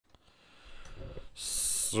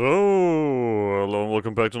So, hello and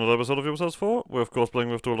welcome back to another episode of Universalis 4. We're of course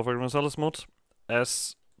playing with the Warcraft Universalis mod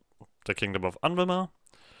as the Kingdom of Anvilmar.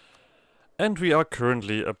 And we are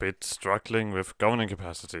currently a bit struggling with governing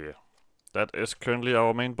capacity. That is currently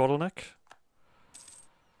our main bottleneck.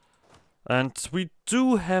 And we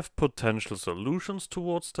do have potential solutions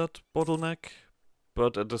towards that bottleneck,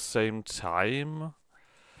 but at the same time,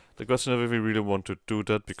 the question is if we really want to do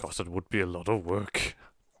that, because it would be a lot of work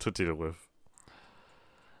to deal with.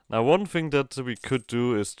 Now, one thing that we could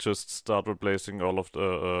do is just start replacing all of the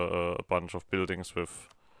a bunch of buildings with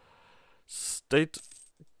state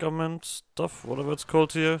government stuff, whatever it's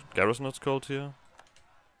called here, garrison it's called here.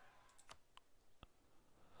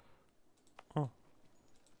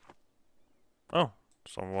 Oh,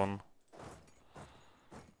 someone.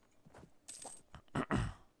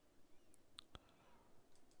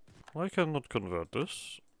 Why cannot convert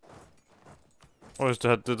this? Or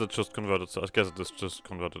did it just convert itself? I guess it just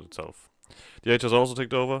converted itself. The H has also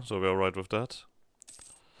taken over, so we're alright with that.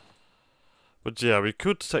 But yeah, we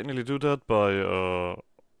could technically do that by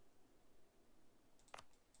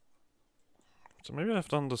so maybe I've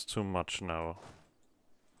done this too much now.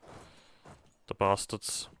 The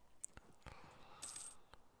bastards.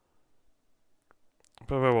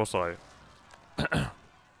 But where was I?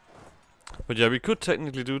 But yeah, we could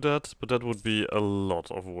technically do that, but that would be a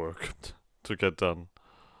lot of work to get done.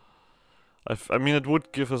 I mean, it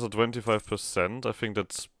would give us a 25%. I think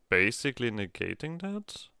that's basically negating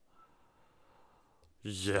that.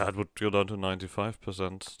 Yeah, it would go down to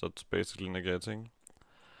 95%. That's basically negating.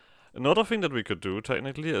 Another thing that we could do,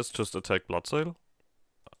 technically, is just attack Bloodsail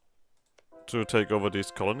to take over these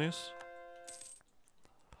colonies.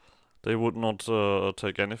 They would not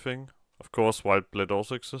take anything. Of course, White Blade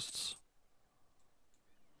also exists.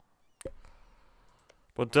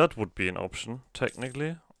 But that would be an option,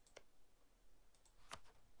 technically.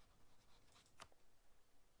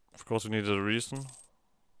 Of course, we need a reason.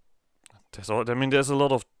 There's a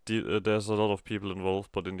lot of people involved,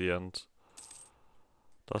 but in the end,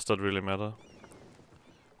 does that really matter?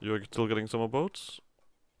 You're still getting some more boats?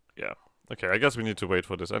 Yeah. Okay, I guess we need to wait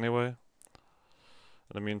for this anyway.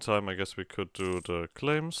 In the meantime, I guess we could do the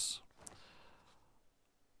claims.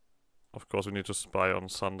 Of course, we need to spy on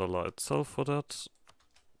Sandala itself for that.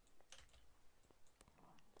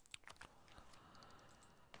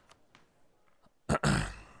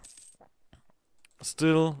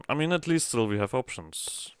 Still, I mean, at least still we have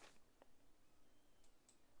options.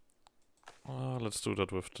 Let's do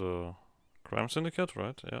that with the Crime Syndicate,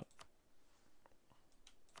 right? Yeah.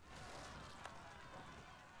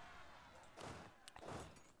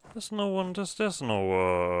 There's no one, there's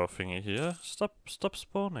no thingy here. Stop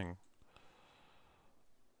spawning.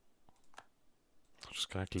 I'm just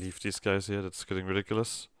gonna leave these guys here, that's getting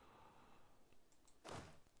ridiculous.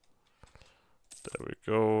 There we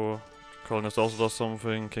go. Colonist also does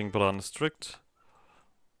something. King Bran is strict.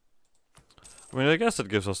 I mean, I guess it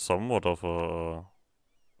gives us somewhat of a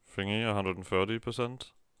thingy,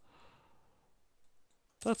 130%.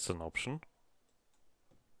 That's an option.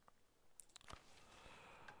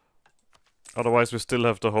 Otherwise, we still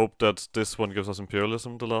have the hope that this one gives us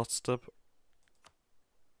Imperialism, the last step.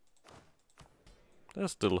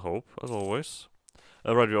 There's still hope, as always.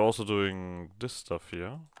 Right, we're also doing this stuff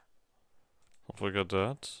here. Don't forget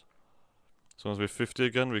that. As soon as we're 50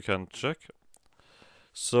 again, we can check.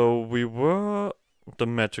 So we were the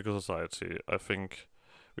magical society, I think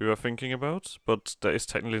we were thinking about, but there is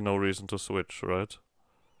technically no reason to switch, right?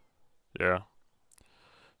 Yeah.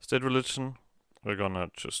 State religion, we're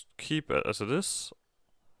gonna just keep it as it is.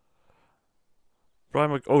 The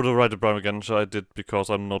Primagenda I did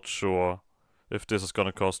because I'm not sure if this is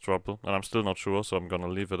gonna cause trouble, and I'm still not sure, so I'm gonna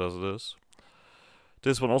leave it as it is.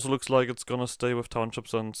 This one also looks like it's gonna stay with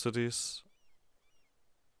townships and cities.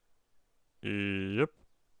 Yep.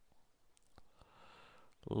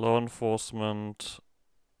 Law enforcement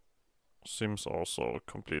seems also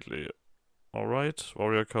completely alright.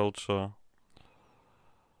 Warrior culture.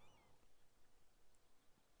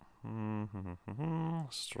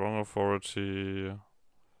 Strong authority.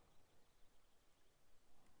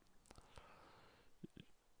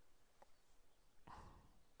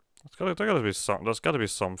 There's gotta be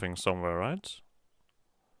something somewhere, right?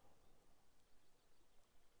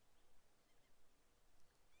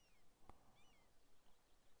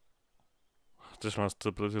 Additional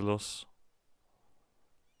stability loss.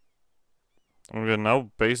 And we are now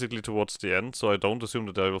basically towards the end, so I don't assume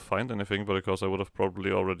that I will find anything, but because I would have probably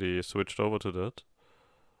already switched over to that.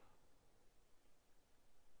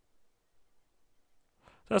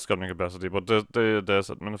 There's governing capacity, but there's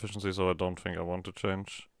admin efficiency, so I don't think I want to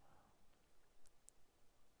change.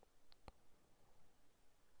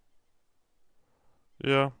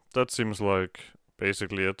 Yeah, that seems like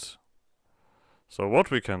basically it. So what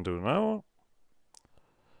we can do now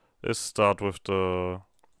is start with the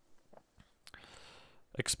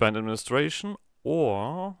expand administration,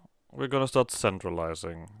 or we're gonna start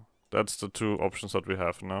centralizing. That's the two options that we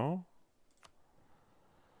have now.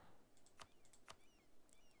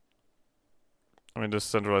 I mean, this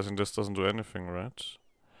centralizing this doesn't do anything, right?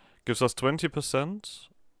 Gives us 20%.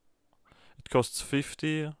 It costs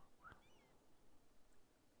 50.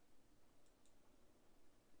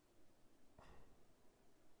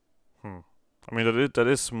 I mean, that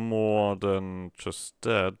is more than just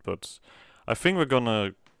that, but I think we're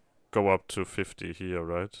gonna go up to 50 here,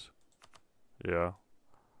 right? Yeah.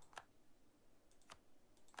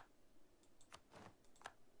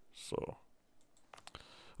 So.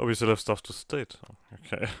 Oh, we still have stuff to state.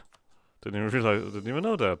 Okay. Didn't even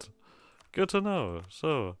know that. Good to know.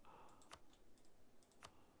 So.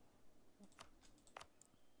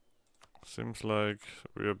 Seems like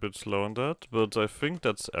we're a bit slow on that, but I think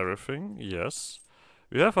that's everything. Yes.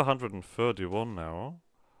 We have 131 now.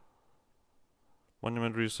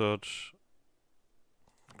 Monument research.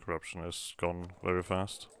 Corruption is gone very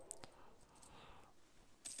fast.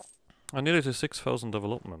 I nearly to 6,000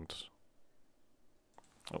 development.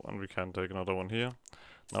 Oh, and we can take another one here.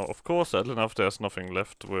 Now, of course, sadly enough, there's nothing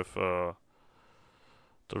left with the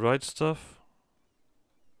right stuff.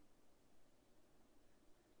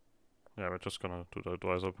 Yeah, we're just gonna do the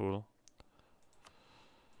advisor pool.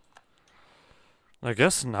 I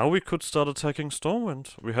guess now we could start attacking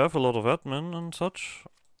Stormwind. We have a lot of admin and such.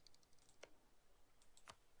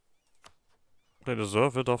 They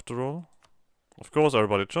deserve it after all. Of course,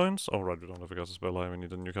 everybody joins. Oh, right, we don't have a Casus Belli. We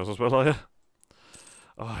need a new Casus Belli.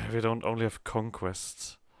 Oh, we don't only have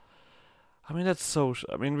conquests. I mean, that's so.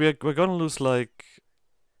 I mean, we're gonna lose like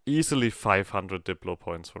easily 500 Diplo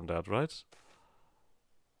points from that, right?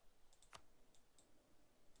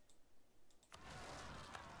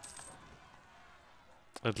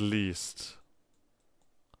 At least.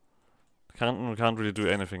 We can't really do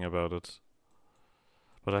anything about it.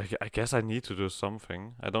 But I guess I need to do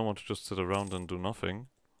something. I don't want to just sit around and do nothing.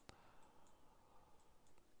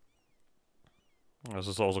 This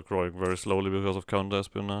is also growing very slowly because of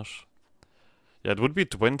counter-espionage. Yeah, it would be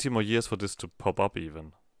 20 more years for this to pop up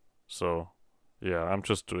even. So, yeah, I'm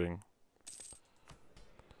just going.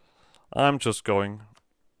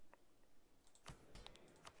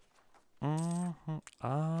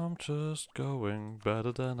 I'm just going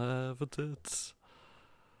better than I ever did.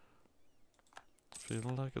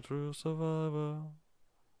 Feeling like a true survivor.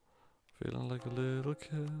 Feeling like a little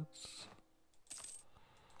kid.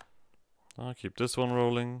 I'll keep this one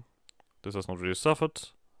rolling. This has not really suffered.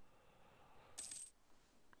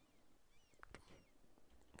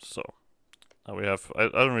 So, now we have. I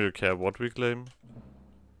don't really care what we claim.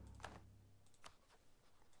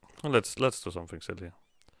 Let's do something silly.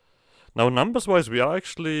 Now, numbers-wise, we are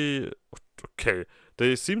actually okay.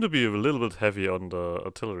 They seem to be a little bit heavy on the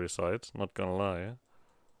artillery side. Not gonna lie.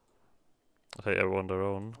 Hey, everyone their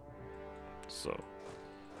own. So,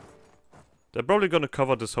 they're probably gonna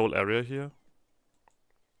cover this whole area here.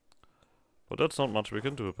 But that's not much we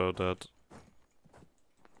can do about that.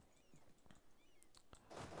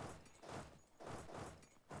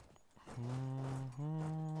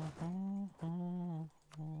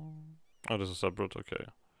 Oh, this is separate, okay.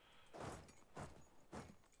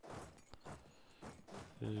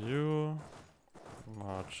 You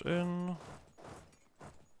march in.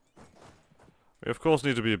 We of course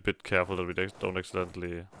need to be a bit careful that we don't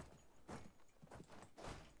accidentally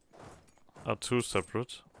are too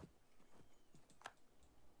separate.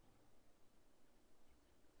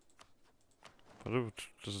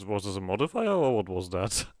 Was this a modifier or what was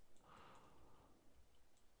that?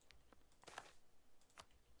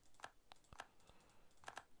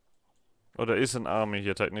 Oh, there is an army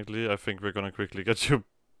here technically. I think we're gonna quickly get you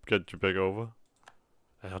back over.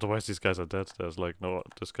 Otherwise these guys are dead. There's like no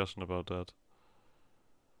discussion about that.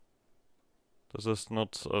 This is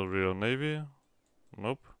not a real navy.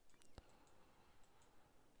 Nope.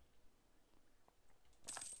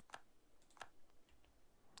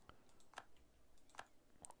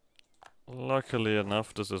 Luckily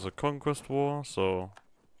enough, this is a conquest war, so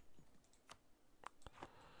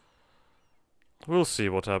we'll see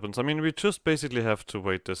what happens. I mean, we just basically have to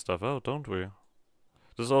wait this stuff out, don't we?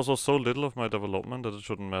 There's also so little of my development that it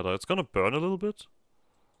shouldn't matter. It's gonna burn a little bit,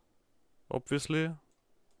 obviously.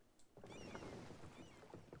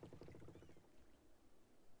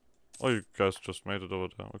 Oh, you guys just made it over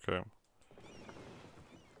there. Okay.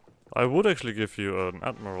 I would actually give you an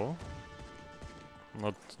admiral.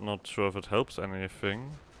 Not sure if it helps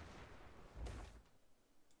anything.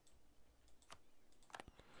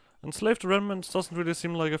 Enslaved remnants doesn't really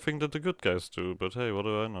seem like a thing that the good guys do, but hey, what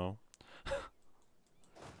do I know?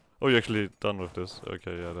 Oh, you're actually done with this.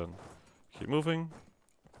 Okay, yeah, then. Keep moving.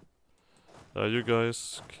 You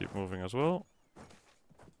guys, keep moving as well.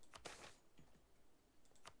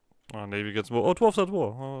 Navy gets more. Oh, dwarves at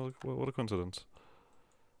war. Oh, what a coincidence.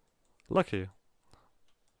 Lucky.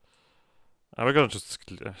 We're gonna just...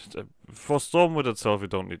 for Stormwind itself, we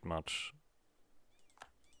don't need much.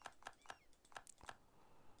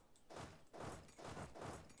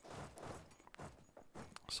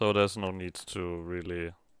 So there's no need to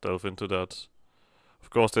really delve into that. Of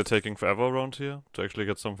course, they're taking forever around here to actually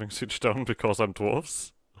get something sieged down because I'm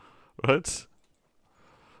dwarves. Right?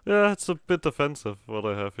 Yeah, it's a bit offensive what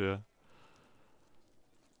I have here.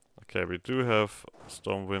 Okay, we do have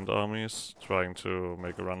Stormwind armies trying to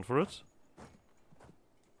make a run for it.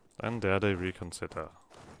 And there they reconsider.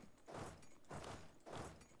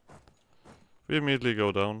 We immediately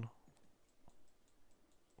go down.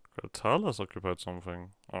 Talas occupied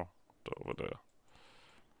something. Oh, over there.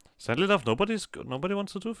 Sadly enough, nobody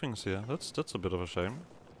wants to do things here. That's a bit of a shame.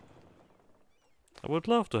 I would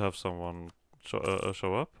love to have someone show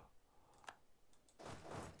up.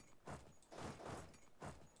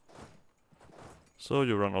 So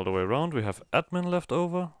you run all the way around. We have admin left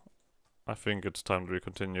over. I think it's time to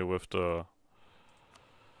continue with the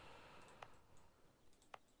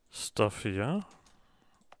stuff here.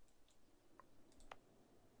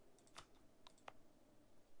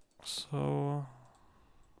 So,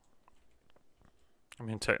 I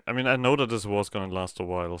mean, I know that this war's gonna last a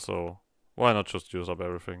while, so why not just use up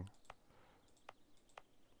everything?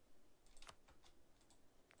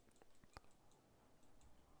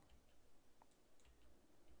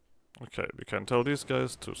 Okay, we can tell these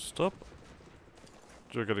guys to stop.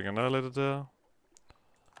 You're getting annihilated there.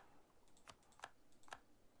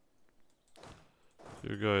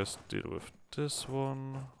 You guys deal with this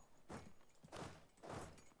one.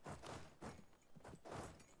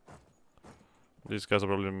 These guys are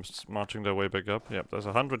probably marching their way back up. Yep, there's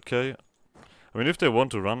 100k. I mean, if they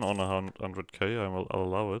want to run on 100k, I'll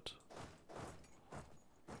allow it.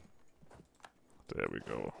 There we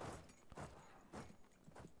go.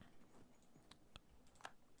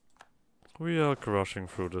 We are crushing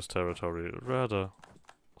through this territory rather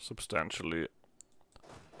substantially.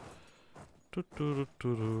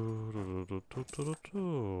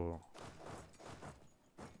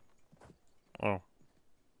 Oh.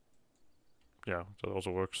 Yeah, that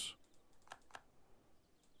also works.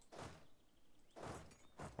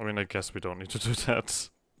 I mean, I guess we don't need to do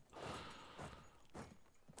that.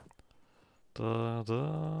 Da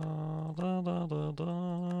da da da da da da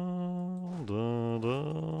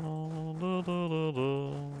da da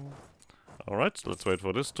da. Alright, let's wait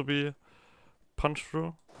for this to be punched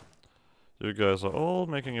through. You guys are all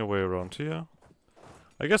making your way around here.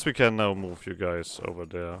 I guess we can now move you guys over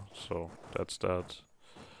there, so that's that.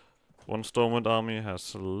 One Stormwind army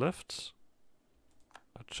has left.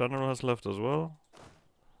 A general has left as well.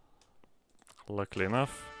 Luckily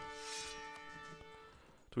enough.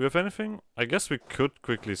 Do we have anything? I guess we could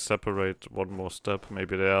quickly separate one more step.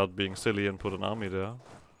 Maybe they are being silly and put an army there.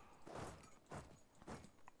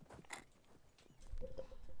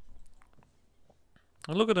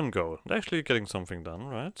 And look at them go. They're actually getting something done,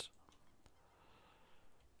 right?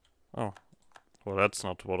 Oh. Well, that's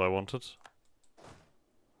not what I wanted.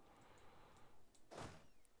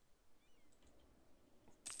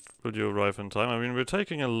 Will you arrive in time? I mean, we're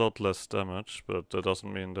taking a lot less damage, but that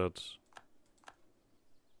doesn't mean that...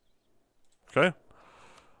 Okay.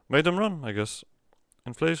 Made them run, I guess.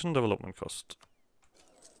 Inflation, development cost.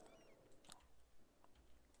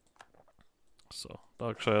 So,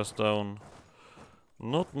 Darkshire's down.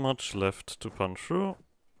 Not much left to punch through.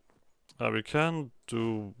 We can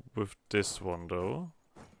do with this one, though.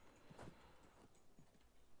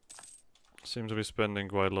 Seem to be spending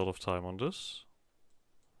quite a lot of time on this.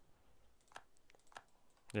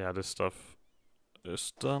 Yeah, this stuff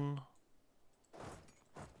is done.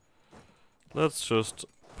 Let's just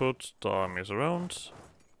put the armies around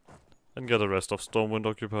and get the rest of Stormwind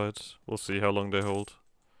occupied. We'll see how long they hold.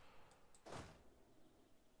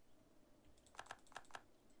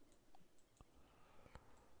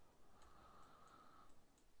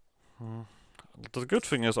 The good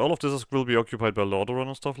thing is all of this will be occupied by Lordaeron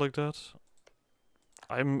and stuff like that.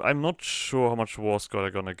 I'm not sure how much war score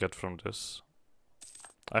I'm gonna get from this.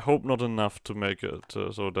 I hope not enough to make it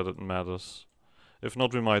so that it matters. If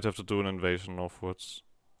not, we might have to do an invasion northwards.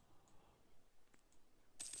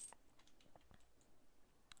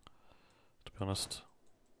 To be honest,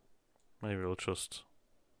 maybe we'll just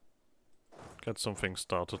get something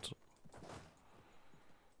started.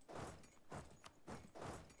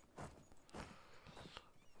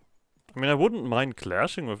 I mean, I wouldn't mind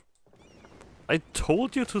clashing with... I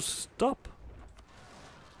told you to stop!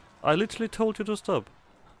 I literally told you to stop.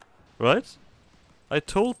 Right? I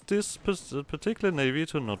told this particular navy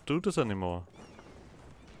to not do this anymore.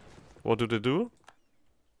 What do they do?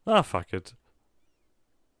 Ah, fuck it.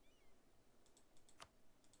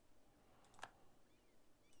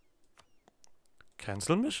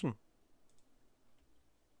 Cancel mission.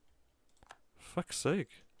 Fuck's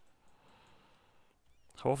sake.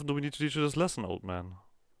 How often do we need to teach you this lesson, old man?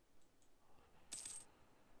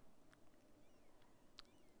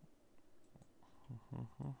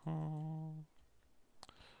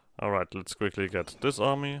 Alright, let's quickly get this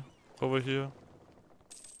army over here.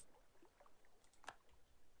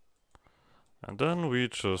 And then we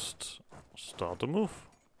just start the move.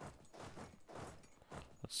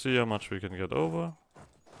 Let's see how much we can get over.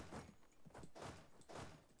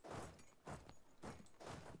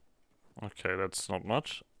 Okay, that's not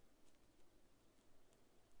much.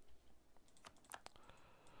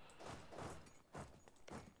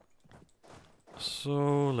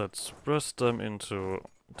 So let's press them into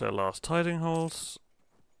their last hiding holes.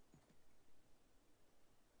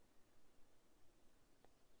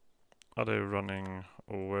 Are they running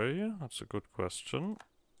away? That's a good question.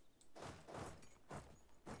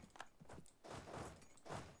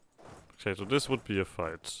 Okay, so this would be a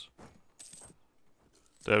fight.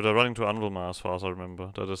 They're running to Anvilma as far as I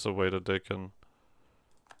remember. That is a way that they can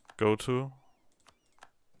go to.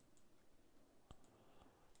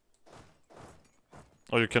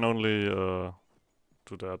 Oh, you can only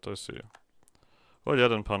do that, I see. Well, yeah,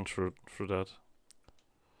 then punch through that.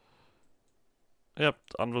 Yep,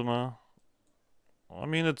 Anvilma. I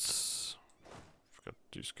mean, it's... I've got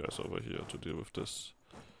these guys over here to deal with this.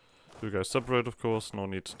 You guys separate, of course. No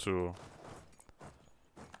need to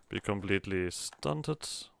be completely stunted.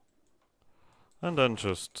 And then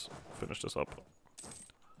just finish this up.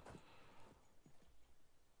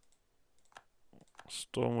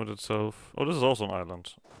 Storm with itself. Oh, this is also an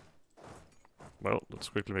island. Well, let's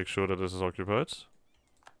quickly make sure that this is occupied.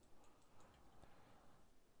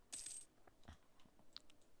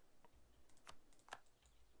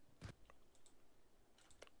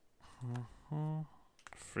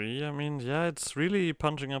 Free, I mean, yeah, it's really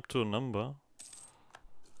punching up to a number.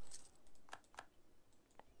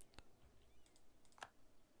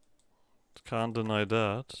 Can't deny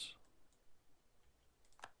that.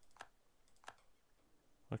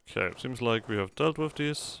 Okay, it seems like we have dealt with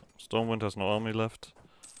these. Stormwind has no army left.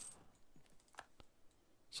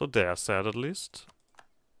 So they're sad at least.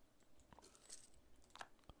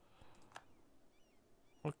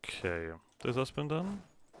 Okay, this has been done.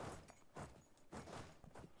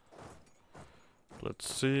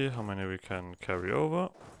 Let's see how many we can carry over.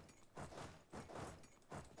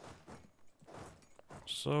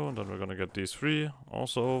 So, and then we're gonna get these three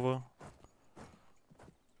also over.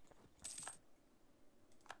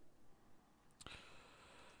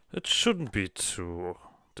 It shouldn't be too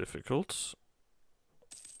difficult.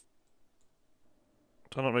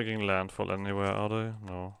 They're not making landfall anywhere, are they?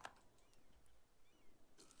 No.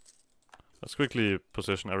 Let's quickly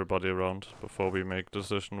position everybody around before we make the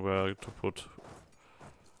decision where to put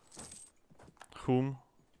whom.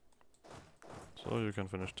 So you can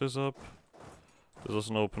finish this up. This is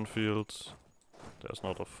an open field. There's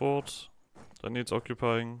not a fort that needs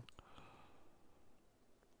occupying.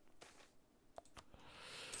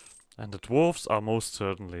 And the dwarves are most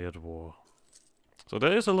certainly at war. So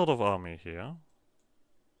there is a lot of army here.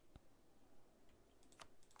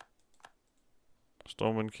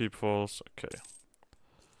 Stormwind keep falls, okay.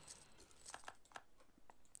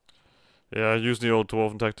 Yeah, use the old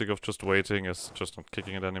dwarven tactic of just waiting, is just not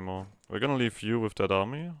kicking it anymore. We're gonna leave you with that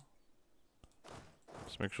army.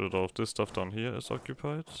 Let's make sure that all of this stuff down here is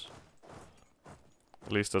occupied.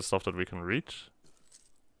 At least that's stuff that we can reach.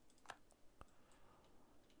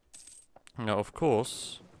 Now, of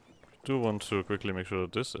course, we do want to quickly make sure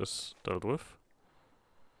that this is dealt with.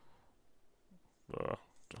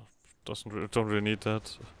 Don't really need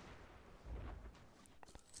that.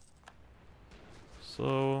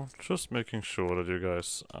 So, just making sure that you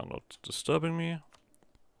guys are not disturbing me.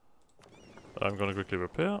 I'm gonna quickly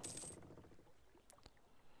repair.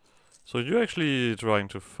 So you're actually trying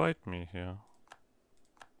to fight me here.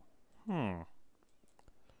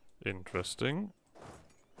 Interesting.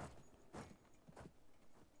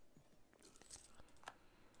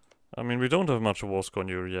 I mean, we don't have much war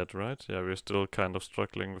score yet, right? Yeah, we're still kind of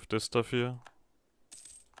struggling with this stuff here.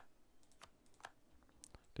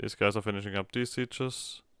 These guys are finishing up these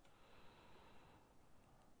sieges.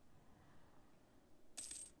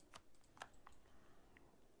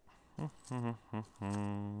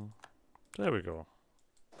 There we go.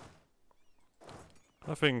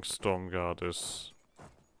 I think Stormguard is...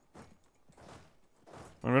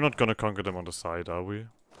 And we're not gonna conquer them on the side, are we?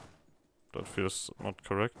 That feels not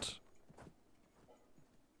correct.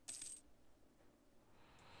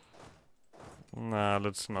 Nah,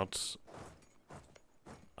 let's not.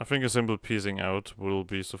 I think a simple piecing out will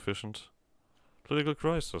be sufficient. Political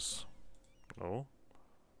crisis. No.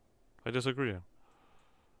 I disagree.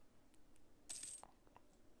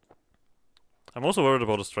 I'm also worried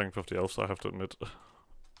about the strength of the elves, I have to admit.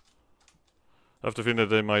 I have to think that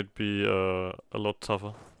they might be a lot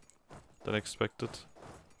tougher than expected.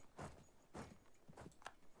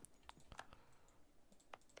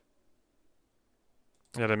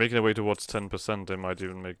 Yeah, they're making their way towards 10%. They might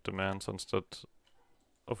even make demands instead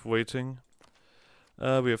of waiting.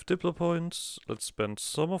 We have Diplo points. Let's spend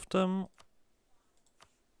some of them.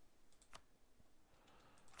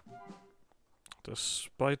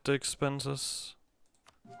 Despite the expenses.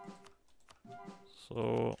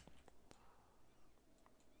 So...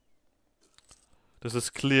 This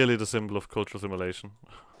is clearly the symbol of cultural simulation.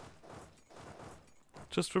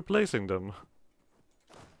 Just replacing them.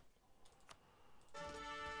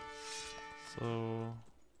 So...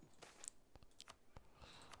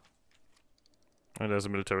 And there's a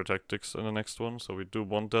military tactics in the next one, so we do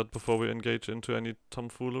want that before we engage into any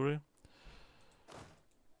tomfoolery.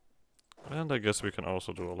 And I guess we can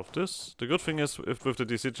also do all of this. The good thing is, if with the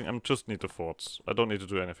besieging, I just need the forts. I don't need to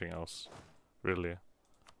do anything else. Really.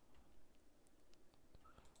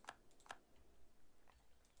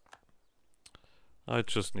 I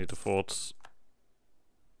just need the forts.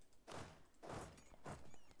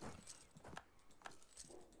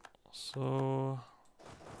 So...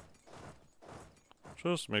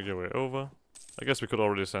 Just make your way over. I guess we could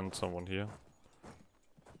already send someone here.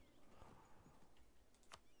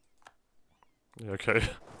 Yeah, okay.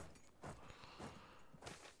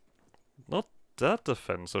 Not that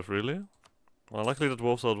defensive, really. Well, luckily that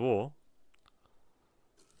dwarfs out war.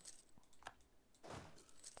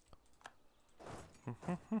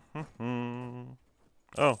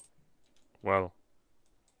 Oh. Well.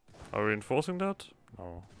 Are we enforcing that?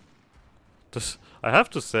 No. This, I have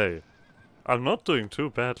to say, I'm not doing too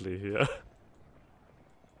badly here.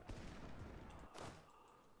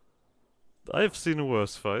 I've seen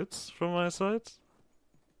worse fights from my side.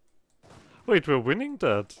 Wait, we're winning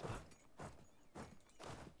that?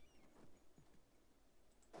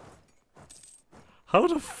 How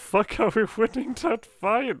the fuck are we winning that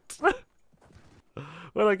fight?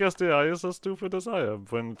 Well, I guess the AI is as stupid as I am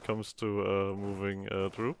when it comes to moving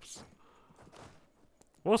troops.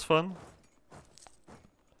 Was fun.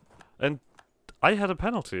 And I had a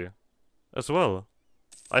penalty as well.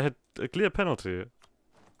 I had a clear penalty.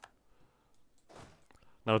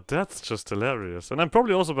 Now that's just hilarious. And I'm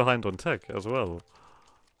probably also behind on tech as well.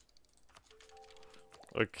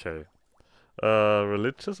 Okay.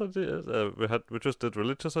 Religious ideas? We just did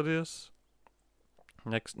religious ideas.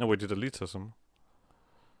 Next, no, we did elitism.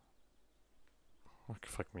 Okay,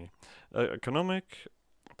 fuck me. Economic,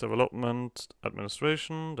 development,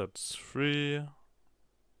 administration, that's 3.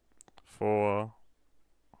 4.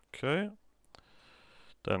 Okay.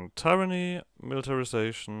 Then tyranny,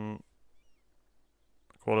 militarization,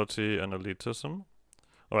 equality, and elitism.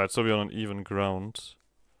 Alright, so we're on even ground.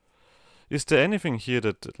 Is there anything here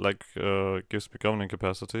that, like, gives me governing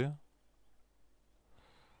capacity?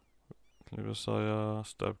 Universaya,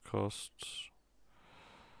 stab costs.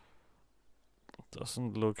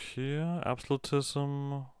 Doesn't look here.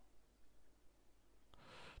 Absolutism.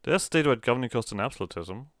 There's statewide governing cost in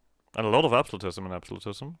absolutism. And a lot of absolutism in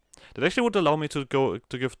absolutism. That actually would allow me to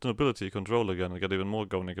give the nobility control again and get even more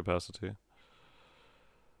governing capacity.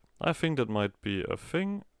 I think that might be a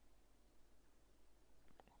thing.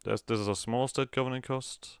 This is a small state governing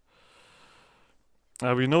cost.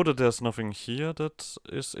 We know that there's nothing here that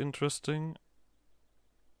is interesting.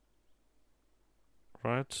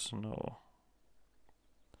 Right? No.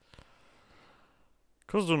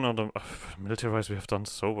 Because do not military-wise we have done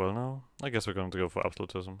so well now. I guess we're going to go for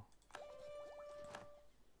absolutism.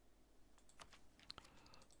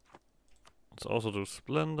 Let's also do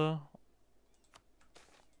splendor.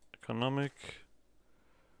 Economic.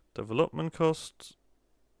 Development cost.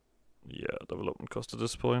 Yeah, development cost at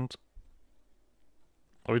this point.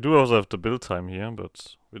 We do also have the build time here,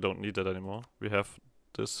 but we don't need that anymore. We have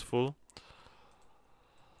this full.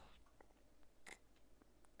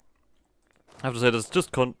 I have to say,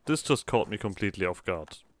 this just caught me completely off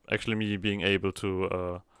guard. Actually, me being able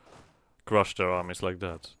to crush their armies like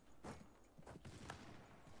that.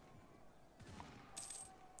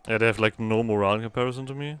 Yeah, they have like no morale in comparison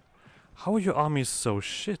to me. How are your armies so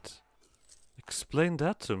shit? Explain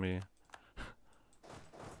that to me.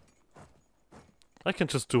 I can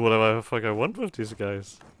just do whatever the fuck I want with these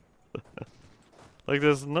guys. Like,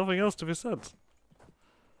 there's nothing else to be said.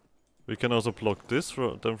 We can also block this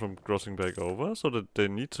them from crossing back over, so that they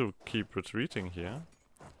need to keep retreating here.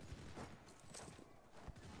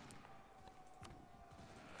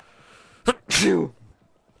 Excuse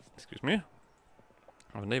me. I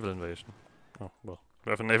have a naval invasion. Oh, well.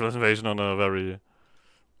 We have a naval invasion on a very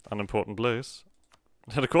unimportant place.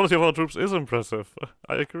 The quality of our troops is impressive.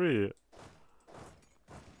 I agree.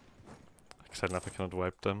 Except I cannot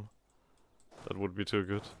wipe them. That would be too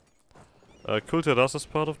good. Kultiras is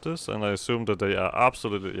part of this, and I assume that they are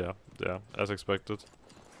absolutely, yeah, as expected.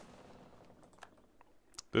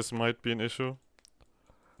 This might be an issue.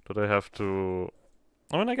 Do they have to...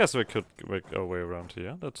 I mean, I guess we could make our way around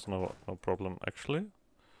here. That's no problem, actually.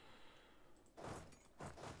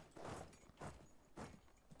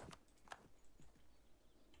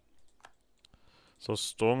 So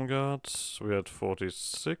Storm Guards, we had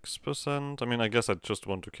 46%. I mean, I guess I just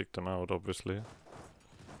want to kick them out, obviously.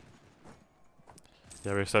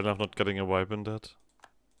 Yeah, we're still not getting a wipe in that.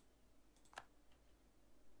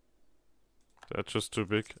 They're just too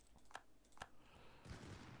big.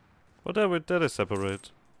 But there they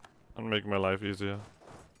separate. And make my life easier.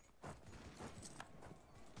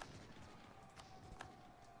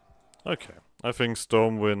 Okay. I think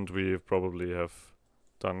Stormwind we probably have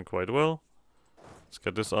done quite well. Let's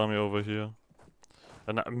get this army over here.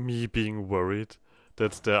 And me being worried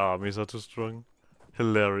that their armies are too strong.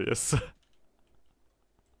 Hilarious.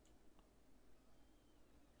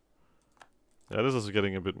 Yeah, this is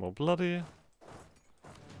getting a bit more bloody.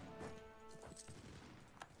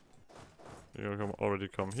 You can already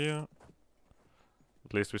come here.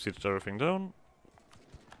 At least we sieged everything down.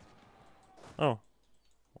 Oh.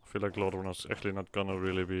 I feel like Lord Runner's actually not gonna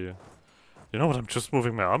really be... You know what, I'm just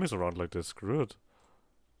moving my armies around like this. Screw it.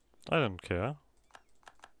 I don't care.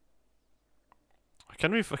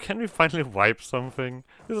 Can we finally wipe something?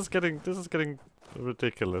 This is getting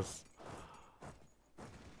ridiculous.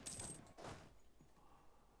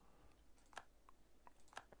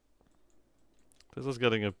 This is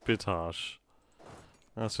getting a bit harsh.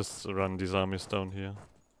 Let's just run these armies down here.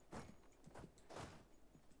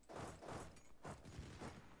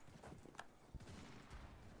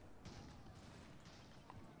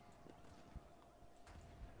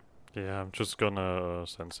 Yeah, I'm just gonna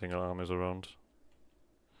send single armies around.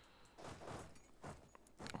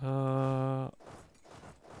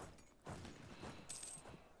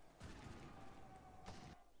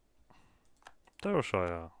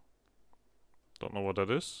 Derbyshire. Don't know what that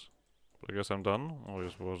is. I guess I'm done. Oh,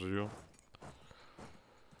 yes, was you.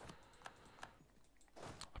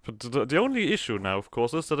 But the only issue now, of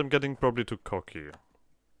course, is that I'm getting probably too cocky.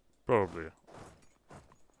 Probably.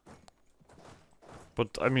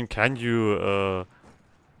 But, I mean, can you,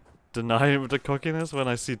 deny the cockiness when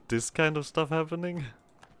I see this kind of stuff happening?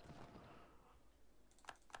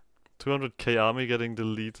 200k army getting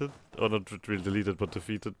deleted? Or not really deleted, but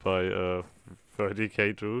defeated by,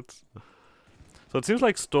 30k dudes. So it seems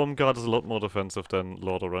like Stormguard is a lot more defensive than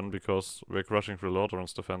Lordaeron, because we're crushing through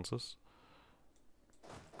Lordaeron's defenses.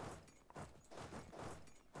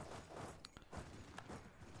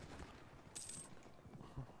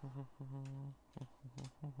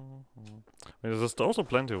 I mean, there's also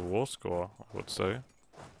plenty of war score, I would say.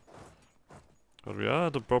 But we are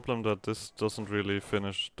at the problem that this doesn't really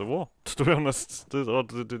finish the war, to be honest,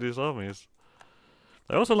 these armies.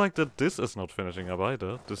 I also like that this is not finishing up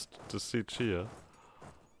either, this siege here.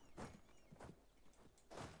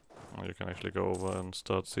 Oh, you can actually go over and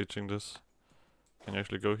start sieging this. Can you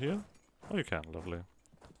actually go here? Oh, you can, lovely.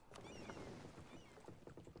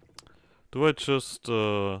 Do I just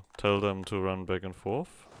tell them to run back and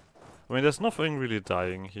forth? I mean, there's nothing really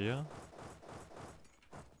dying here.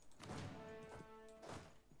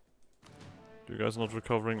 You guys not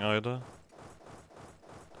recovering either?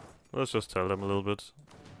 Let's just tell them a little bit.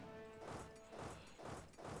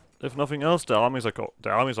 If nothing else, the armies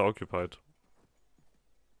are occupied.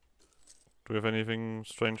 Do we have anything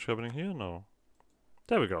strange happening here? No.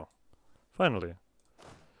 There we go. Finally.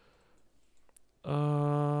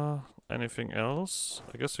 Anything else?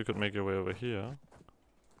 I guess you could make your way over here.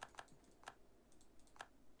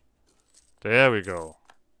 There we go.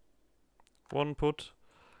 One put.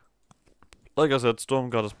 Like I said,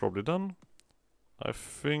 Stormguard is probably done. I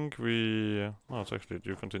think we... Oh, it's actually,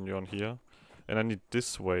 you continue on here. And I need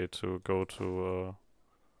this way to go to...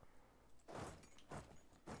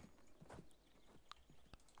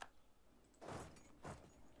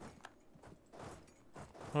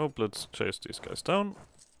 Oh, let's chase these guys down.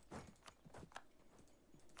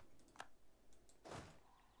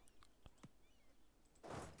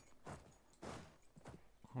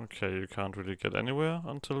 Okay, you can't really get anywhere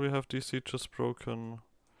until we have these sieges broken.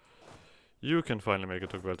 You can finally make it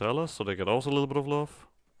to Gualtalas, so they get also a little bit of love.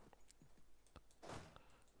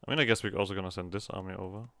 I mean, I guess we're also gonna send this army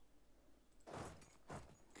over.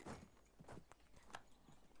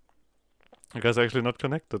 You guys are actually not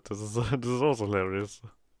connected. This is this is also hilarious.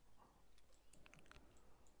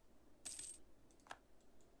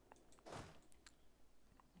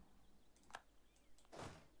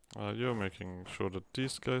 You're making sure that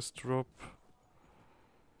these guys drop.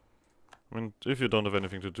 I mean, if you don't have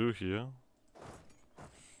anything to do here,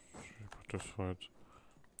 this fight.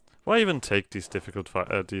 Why even take these difficult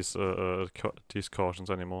these cautions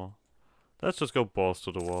anymore? Let's just go balls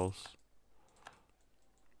to the walls.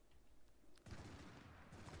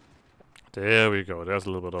 There we go. There's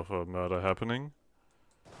a little bit of a murder happening.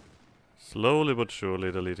 Slowly but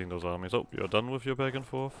surely deleting those armies. Oh, you're done with your back and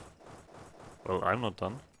forth? Well, I'm not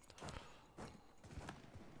done.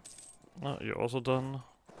 No, you're also done.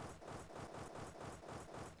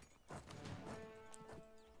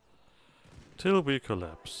 Till we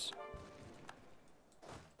collapse.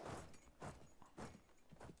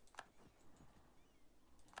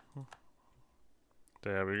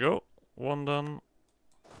 There we go. One done.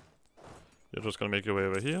 You're just gonna make your way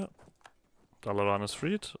over here. Dalaran is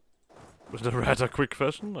freed. With a rather quick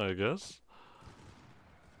fashion, I guess.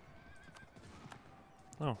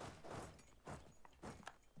 Oh.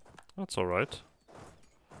 That's alright.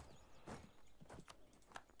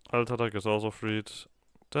 Altadak is also freed.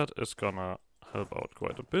 That is gonna help out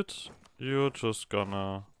quite a bit. You're just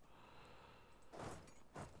gonna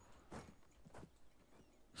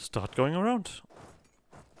start going around.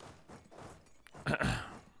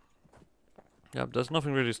 Yeah, there's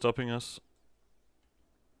nothing really stopping us.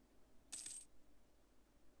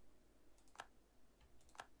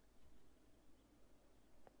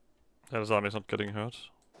 Yeah, this army is not getting hurt.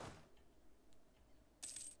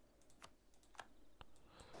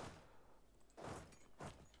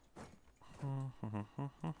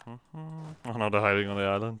 Oh, now they're hiding on the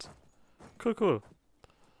island. Cool, cool.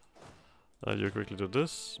 You quickly do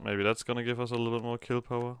this. Maybe that's gonna give us a little bit more kill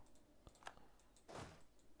power.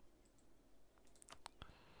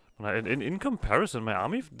 In comparison, my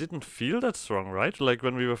army didn't feel that strong, right? Like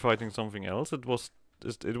when we were fighting something else, it was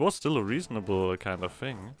still a reasonable kind of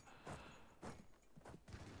thing.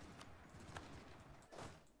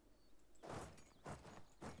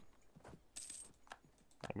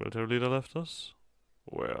 Military leader left us?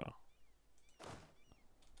 Where?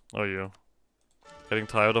 Oh, you. Getting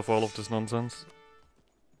tired of all of this nonsense?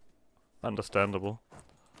 Understandable.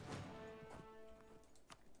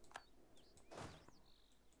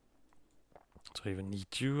 Do I even need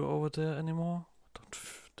you over there anymore?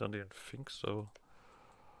 Don't even think so.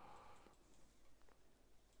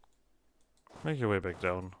 Make your way back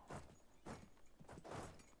down.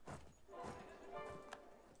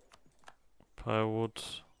 Firewood.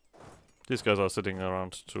 These guys are sitting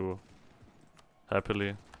around too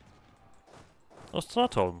happily. Oh,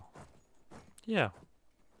 Stratholm. Yeah.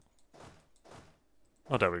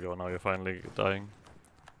 Oh, there we go. Now you're finally dying.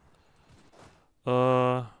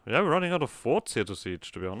 Yeah, we're running out of forts here to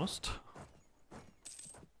siege, to be honest.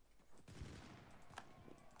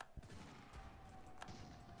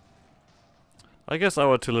 I guess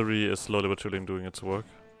our artillery is slowly but surely doing its work.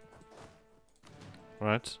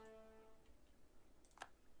 Right?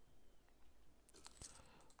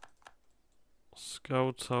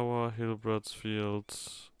 Scout Tower, Hillbrad's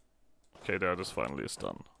Fields. Okay, there, this finally is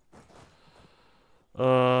done.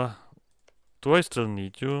 Do I still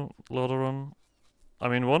need you, Lordaeron? I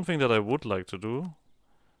mean, one thing that I would like to do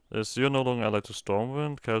is you're no longer allied to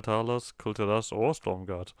Stormwind, Keltalas, Kultiras, or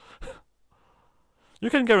Stormguard. You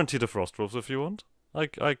can guarantee the Frost Wolves if you want. I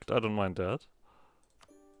don't mind that.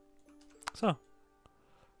 So.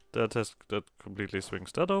 That completely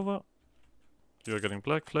swings that over. You're getting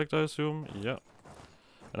black flagged, I assume. Yeah.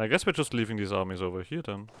 And I guess we're just leaving these armies over here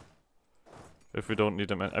then. If we don't need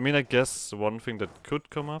them. I mean, I guess one thing that could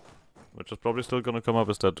come up, which is probably still gonna come up,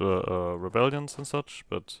 is that rebellions and such,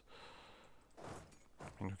 but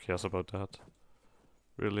I mean, who cares about that?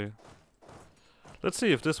 Really? Let's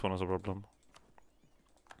see if this one is a problem.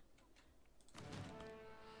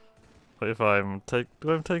 If I'm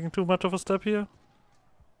taking too much of a step here?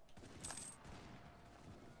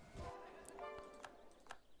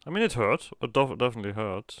 I mean, it hurt. It definitely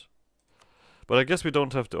hurt. But I guess we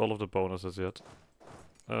don't have all of the bonuses yet.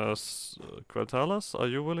 Queltalas, are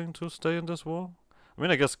you willing to stay in this war? I mean,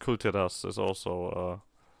 I guess Kultiras is also,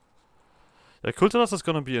 yeah, Kultiras is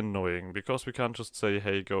gonna be annoying, because we can't just say,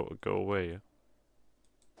 hey, go away.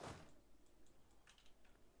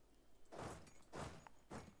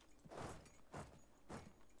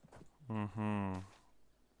 Mm-hmm.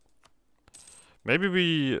 Maybe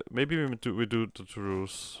we do the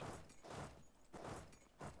truce.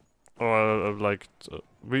 Or like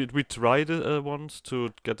we tried once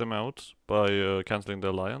to get them out by canceling the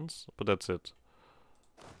alliance, but that's it.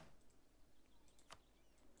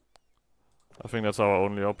 I think that's our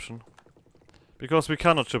only option. Because we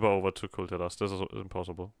cannot ship over to Kultiras, this is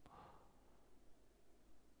impossible.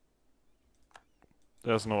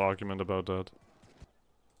 There's no argument about that.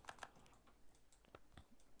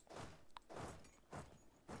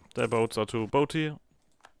 Their boats are too boaty.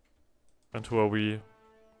 And who are we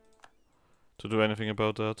to do anything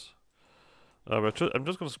about that? I'm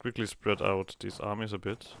just gonna quickly spread out these armies a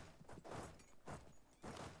bit.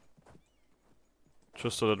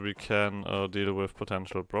 Just so that we can deal with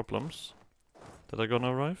potential problems that are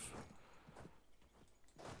gonna arrive.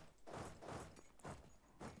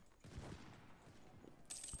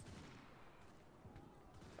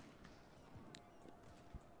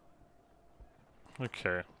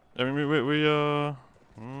 Okay. I mean,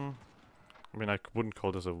 I mean, I wouldn't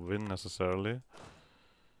call this a win necessarily.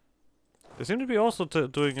 They seem to be also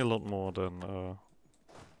doing a lot more than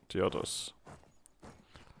the others.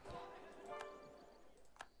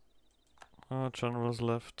 Generals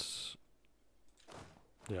left.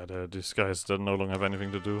 Yeah, these guys that no longer have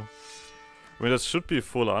anything to do. I mean, that should be a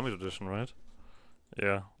full army tradition, right?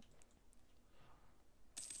 Yeah.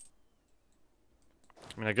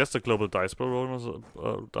 I mean, I guess the global dice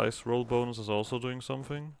roll bonus is also doing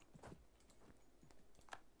something.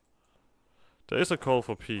 There is a call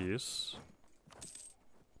for peace.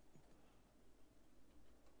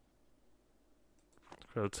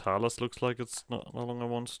 Talas looks like it's no longer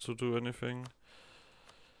wants to do anything.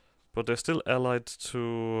 But they're still allied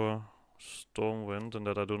to Stormwind, and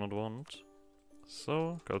that I do not want.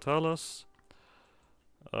 So, Galtalas.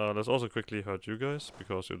 Let's also quickly hurt you guys,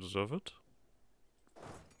 because you deserve it.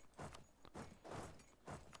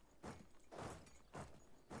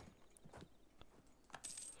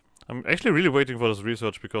 I'm actually really waiting for this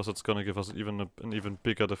research because it's gonna give us an even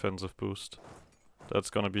bigger defensive boost. That's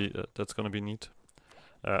gonna be neat.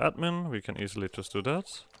 Admin, we can easily just do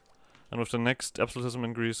that. And with the next absolutism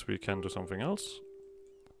in Greece, we can do something else.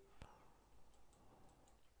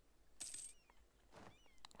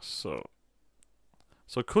 So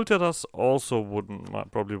Kultiras also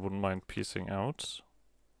probably wouldn't mind piecing out.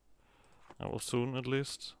 I will soon, at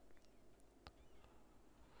least.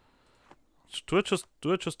 Do I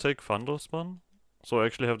just take Vandalspan? So I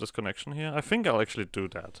actually have this connection here? I think I'll actually do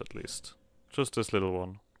that, at least. Just this little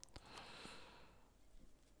one.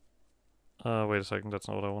 Wait a second, that's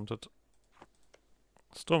not what I wanted.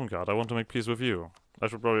 Stormguard, I want to make peace with you. I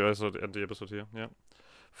should probably also end the episode here, yeah.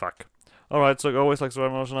 Fuck. Alright, so always like to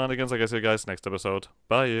run more shenanigans. I guess see you guys next episode.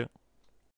 Bye!